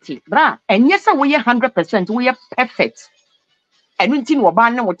no ti bra enye se we ye 100% we ye perfect. Enu nti no ba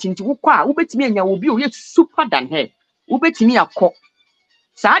na wotinti wo kwa wo betimi anya obi o ye super than her wo betimi akọ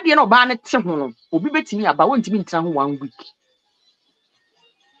saa de na oba na te ho no obi betimi aba wo ntimi ntra ho 1 week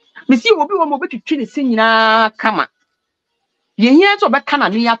mesi obi wo mo betwitwi ne se nyina kama ye hia to be kana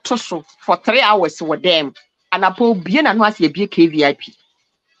no ya to so for 3 hours with them and apo bie na no ase bie KVIP.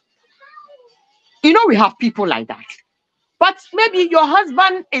 You know we have people like that, but maybe your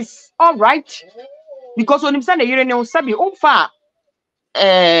husband is all right. because when him say the yere ne sabi omfa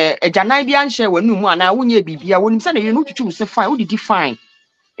janai bi anhye wanu mu ana wonye bibia when him say the yere no tutu se fine wo didi fine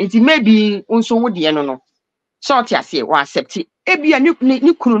it maybe unso wo de no short ase wa accept ebia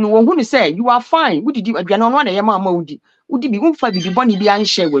ni kunu no wo hu ne say you are fine wo didi aduane no na ye ma wudi bi umfa bibi boni bi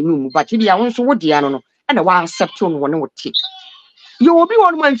anhye wanu mu but bia unso wo de no na wa accept no ne wote you obi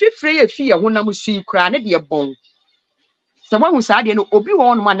won man fifre ye fi ye honam sui kra ne de bon so wa hu sa de no obi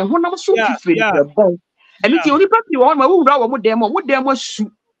won man ne honam so fifre de bon eni ti oni papi won ma wo wura wo dem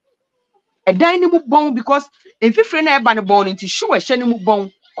su edan ni mu bon because en fifre na e ba ne bon nti shoe hye ni mu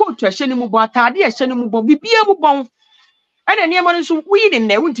bon coat hye ni mu bon atade hye ni mu bon bibia mu bon ene ne ma no so wi de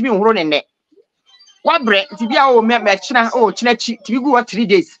ne wuntimi nhoro ne wa bre nti bia o me china o china chi ti bi gu 3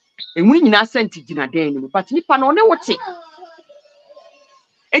 days enwuni nyina senti gina dan ni mu but nipa no ne wote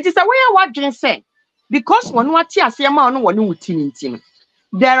it is a way what Jane said because when what you say ma no woni wuti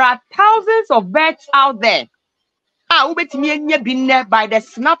there are thousands of birds out there ubetimi anya bi by the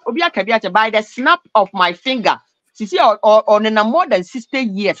snap obi akabi by the snap of my finger see or in more than 60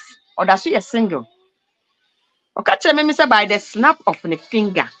 years or that's you single okay me say by the snap of the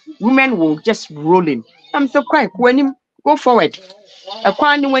finger women will just rolling I'm so quiet when him go forward a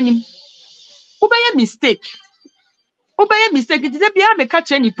kwani when him ubeye mistake it is a bia me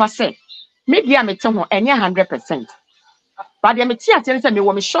catch any percent maybe I met ho any 100% but the me tia tell say me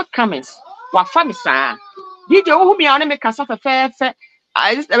wo me shortcomings wa fa me sa DJ wo hu me on me kasa fe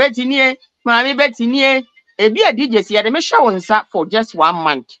I just betini ma me betini e bia DJ si ya de me hwa wonsa for just 1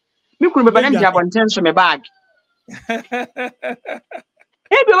 month me kunu be banam dia bonten so me bag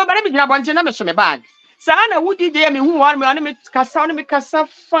e bia banam dia bonten na me so me bag sa na wo DJ me hu wa me kasa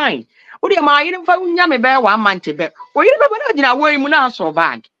fine odi ma yire fa unya me be 1 month be o yire be na gina wo mu na so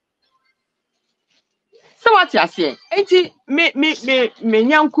bag so what you say enti me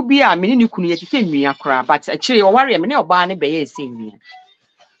nyanku bi a me ni kunu ye tete nwia kra but akire o ware me ne oba ne be ye ese nwia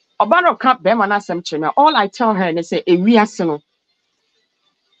oba no ka be ma na asem kire me all I tell her ne say ewi ase no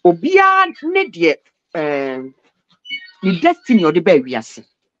obia ne de ni destiny o de ba ewi ase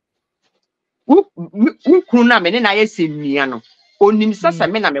wo kunu na me ne na ye ese nwia no onim sasa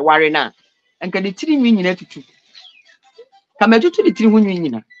me na me ware na enka de tiri nwi nyina tutu kama tutu de tiri hu nwi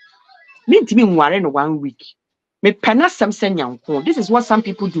nyina me nware no 1 week me pena sem nyanko this is what some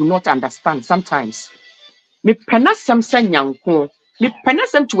people do not understand sometimes me pena sem nyanko me pena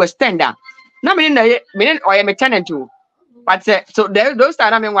sem to extend that na me oye me tenant to but so there those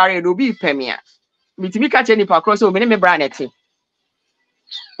time na me nware do be pemia me timi ka che nipa cross so me branete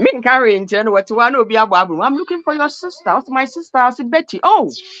me carry into what one obi abu I'm looking for your sister. What's my sister? I said Betty.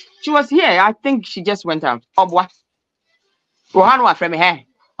 Oh, she was here. I think she just went out. Obwa. Rohan wa from here.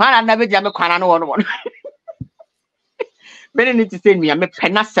 I never jam a corner one. Better need to send me. I'm a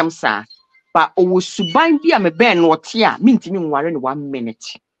penasem, sir. But oh, subain be I'm a ben what here. Minting in 1 minute.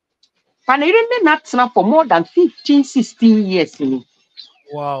 And I didn't not for more than 15, 16 years.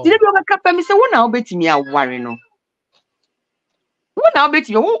 Wow. Did you ever cap me say, one now bet me a warren? One now bet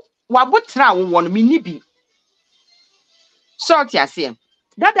you what one me nibi. Short, yes,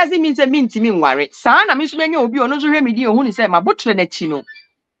 that doesn't mean to me worry. Son, I miss many of you, no remedy, who say my butrenechino.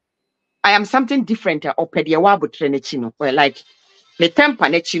 I am something different or pedia wabutrenechino, or like the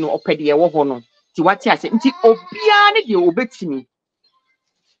tempanechino or pedia wohono. To what I say, Obiane, you obey me.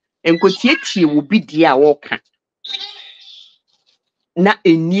 And Cotieti will be dear walker. Not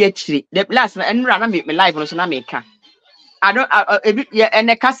a near tree. The last and run make my life on Sonamica. I don't, and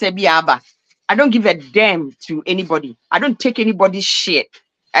a casabiaba. I don't give a damn to anybody. I don't take anybody's shit.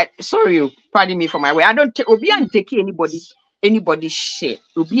 Sorry, pardon me for my way. I don't take anybody's shit.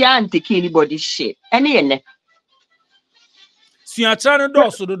 Obi an take anybody's shit. Any. Suatra no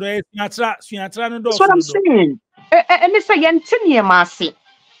doso do suatra no doso. That's what I'm saying. And it's a yentini masi.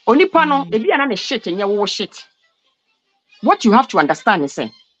 Only pano, ebi an shit and your shit. What you have to understand is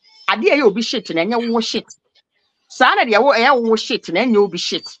say, idea you'll be shit and your shit. Sana dia wo shit and you'll be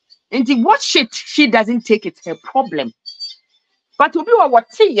shit. And what shit she doesn't take, it's her problem. But to be what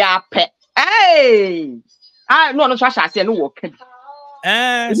ya pet. Hey, I no I say no work.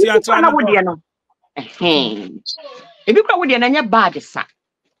 Eh, see, I'm trying to no. If you go with the bad, sir.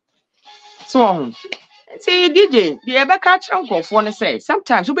 So, see, DJ, the ever catch uncle for one say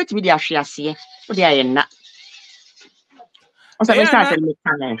sometimes you bet me the ashia see, but they are not.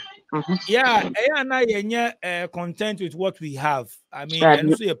 Yeah, and I content with what we have. I mean,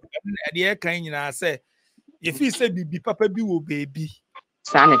 and so the air kind I say, if he said be papa be will baby.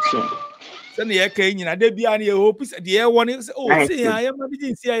 Sanity. Send the air kind I did be any hope the air one is see I am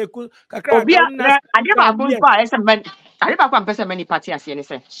didn't see I could I never go for some many party as you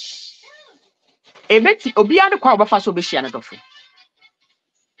say. ebeti obi ane kwa obafa so be hia ne dofo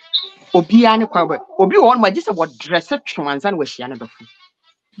obi ane kwa obi won ma gise what dress twanza na we hia ne dofo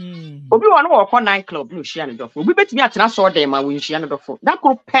obi won wo ko night club no hia ne dofo obi betimi atena so dem ma we hia ne dofo da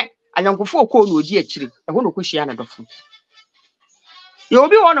kro pe anyankofo ko no odi akiri eho no ko hia ne dofo yo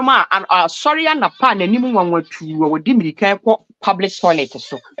obi won ma sorry na pa na nim nwanwatu wo di mirika ko public toilet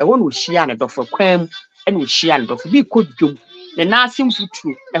so eho no hia ne dofo kwam ene o hia ne dofo bi ko dwom ne na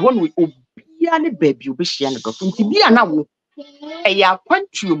asimfutu eho no bia ne baabi obehia ne dofo nti bia na wo eya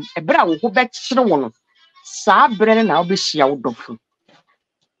kwantuom ebra wo ho bekire wo no saa bre na obehia wo dofo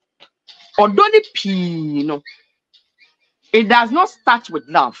odoni pi no it does not start with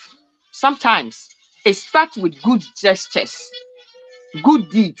love. Sometimes it starts with good gestures, good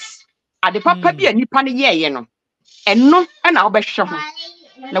deeds. Ade papa bi anipa ne ye no eno na obehwe ho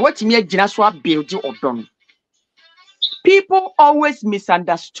na watimi agina so abuild odon. People always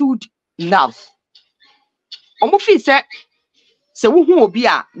misunderstood love. Omo fi se wo hu obi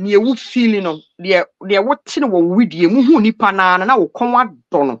a ne ewu feeling no de wo tene wo widie mu hu nipa na wo kon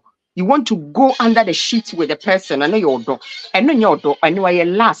wadɔ no. You want to go under the sheet with the person. I know your dog. I know your dog. I know you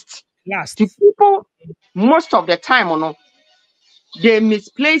last. The people, most of the time, they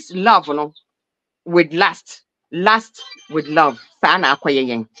misplace love, with lust. Lust with love. Sana akwaye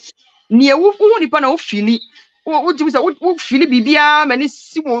yen. Niye wo nipa na wo fili. Wo fili bibia mani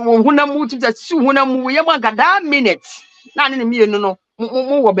si wo hunamu tibisa si hunamu ye ma gada minutes. Na ne me no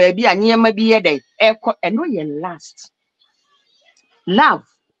mo wo baabi a nyema bi ye den. I know you last. Love.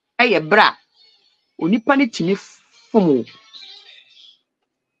 Eye bra onipa ne timi fomo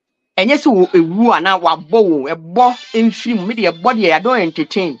enye se wo ewu ana wabɔ wo ebo emfiri me de ebo de I don't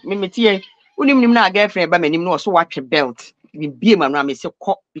entertain me metie unim na girlfriend ba manim na so watwe belt bi bie ma no me se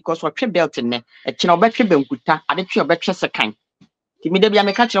kɔ because watwe belt ne e kina obetwe bankuta ade twe obetwe sekan ti me de bia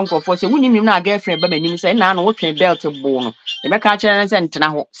me ka kire nkofo se unim na girlfriend ba manim se na no wotwe belt bo no e me ka kire se ntena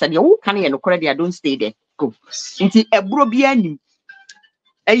ho se de wo kan ye no kore de I don't stay there go nti eburo bia nim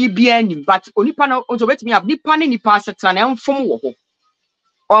ayi bia ni but onipa na obetimi ab nipa ne nipa asetra na emfom wo ho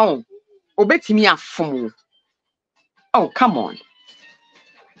oh obetimi afom oh come on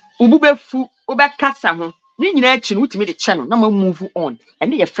ububefu obekasa ho ni nyina achi no utimi de che no na ma move on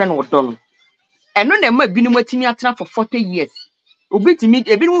ene ye friend odo no eno na ma binu matimi atena for 40 years obetimi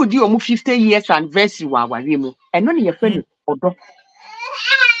ebinu udi o mu 50 years anniversary wa aware mu eno ne ye friend odo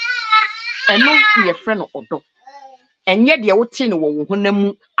eno ye friend odo enye de wote no wo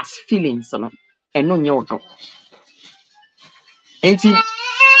honamu as feelings no eno nye odo enti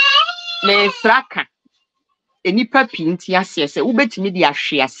le sraka enipa pinti ase se ubetimi de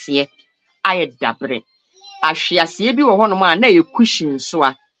ahwease aye dabre ahwease bi wo hono ma na ye cushion so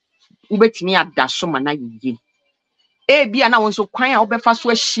a ubetimi adaso ma na yeye e bia na won so kwan a obefa so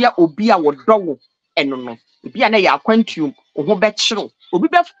ahia obi a wodo wo eno no bia na ya akwantuom wo be kire obi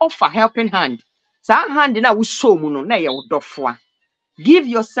be offer helping hand. Sa hand na wo so mu no na ye wodofoa. Give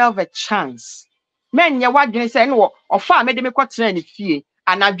yourself a chance. Men ye wadwene say no ofa me de me kwotena ne fie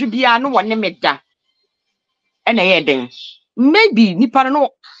anadwo bia no wone me da. E na ye den. Maybe nipa no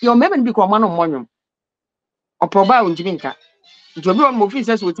your member bi ko ma no monwom. Oproba unjimi nka. Jobi on mo fi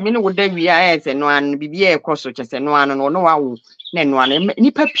say so timi ne wo da wi a ese no an bibia e koso chese no an no no wawo na no an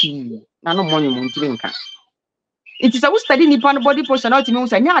nipa pi na no monwom unjimi nka. It is a study nipa body posture now to me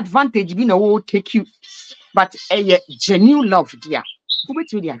say advantage bi na wo take you but a genuine love dear who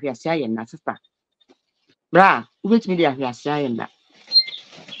bet me dey ahwiase ayen na sister bra who bet me dey ahwiase ayen na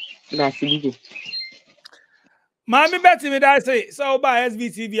that's it. Mami Betty me that say so by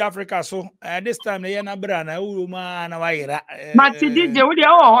SBTV Africa so this time na na bra na uru ma na wayira but DJ we dey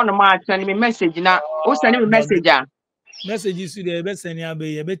ho no ma send me message na o send me message a messages to the be send ya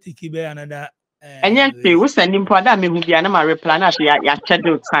be tiki be another and then say we send him for that me who be na ma reply na ya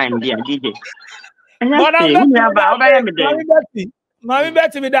schedule time there DJ. Mami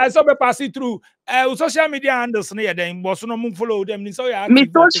Betty me that so be pass it through social media handles na then but so no mun follow them ni so ya me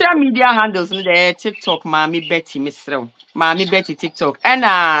social media handles na the TikTok Mami Betty Misrew Mami Betty TikTok and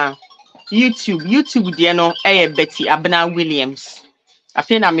YouTube there no Betty Abna Williams I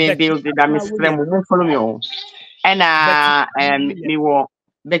think I may build that Misrew mun follow me all and me wo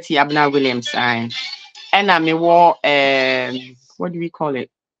Betty Abna Williams and me wo what do we call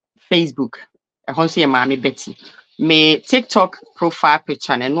it Facebook I can't say Mami Betty. Me TikTok profile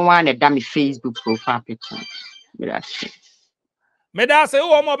picture and no one that me Facebook profile picture. Me da say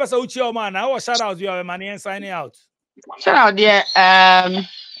who more person uchi o man. How shout out you have money and signing out. Shout out there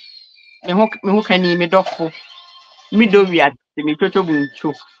me who can me dofo. Me do we at me toto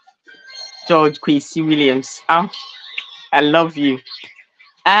buncho. George Quincy Williams. I love you.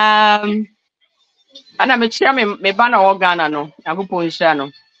 Ana me chia me ba na Ghana no. Yankopon hira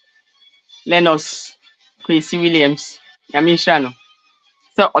no. Lennox Kwesi Williams. Nyame hira no.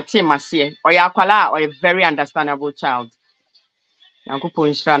 So ote mase. Oya akwala or a very understandable child.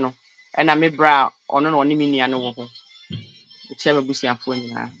 Yankopon hira no. Ana me bra ono no ni me nua no wo ho. Chia me busiafo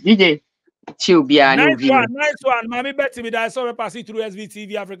nyina. DJ chill bia ni obi. Nice one. Mommy Betty, I saw her passing through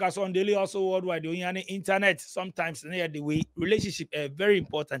SVTV Africa, so on daily, also worldwide. On the internet, sometimes near the way relationship very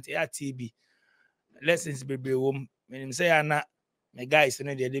important. At TB lessons, baby. When you say Anna, my guys, you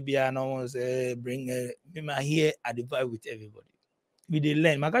know the DBA no bring me here at the vibe with everybody. We dey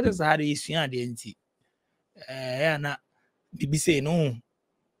learn. My guys just had the issue and the NT. Anna, baby say no.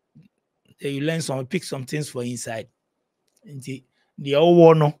 You learn some, pick some things for inside. The all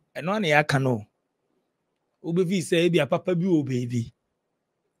one and one I can know. Obevi say be a papa bi o baby.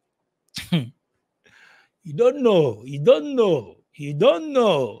 You don't know.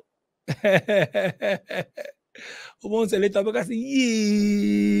 Omo say later because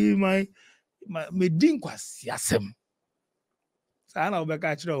yeah my me din kwasi asem. Sa na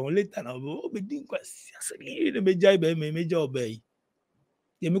obeka chiro later na o be din kwasi asem. You me jai be me jai obey.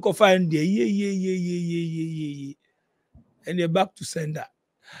 You me go find there yeah. And you're back to sender.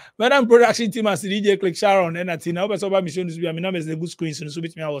 Madam production team as DJ Click Sharon and Atina. Hope so mission to be a minimum is the good screen so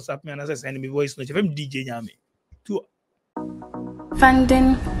bit me WhatsApp me and as I send me voice note. If I'm DJ Nyame. Two.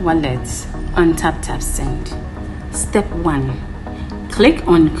 Funding wallets on tap send. Step 1. Click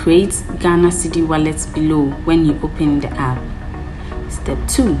on Create Ghana Cedi Wallets below when you open the app. Step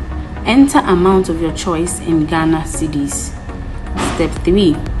 2. Enter amount of your choice in Ghana Cedis. Step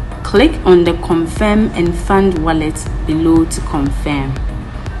 3. Click on the Confirm and Fund wallet below to confirm.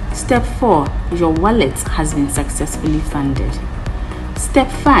 Step 4. Your wallet has been successfully funded. Step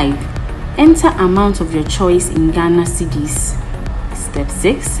 5. Enter amount of your choice in Ghana Cedis. Step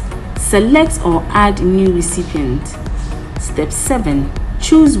 6. Select or add new recipient. Step 7.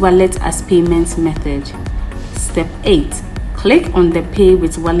 Choose wallet as payment method. Step 8. Click on the Pay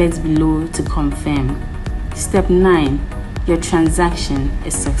with Wallet below to confirm. Step 9. Your transaction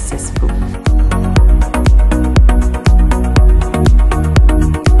is successful.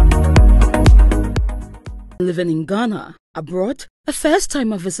 Living in Ghana, abroad, a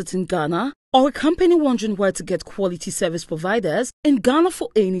first-timer visiting Ghana, or a company wondering where to get quality service providers in Ghana for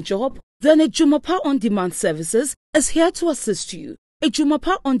any job, then Ejumapa On Demand Services is here to assist you.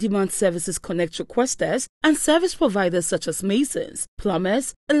 Ejumapa On Demand Services connect requesters and service providers such as masons,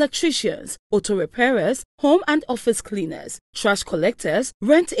 plumbers, electricians, auto repairers, home and office cleaners, trash collectors,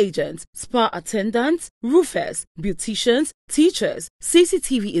 rent agents, spa attendants, roofers, beauticians, teachers,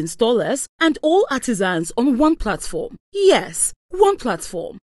 CCTV installers, and all artisans on one platform. Yes, one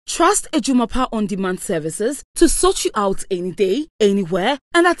platform. Trust Ejumapa On Demand Services to sort you out any day, anywhere,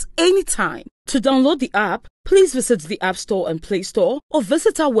 and at any time. To download the app, please visit the App Store and Play Store or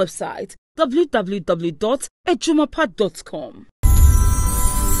visit our website www.ejumapa.com.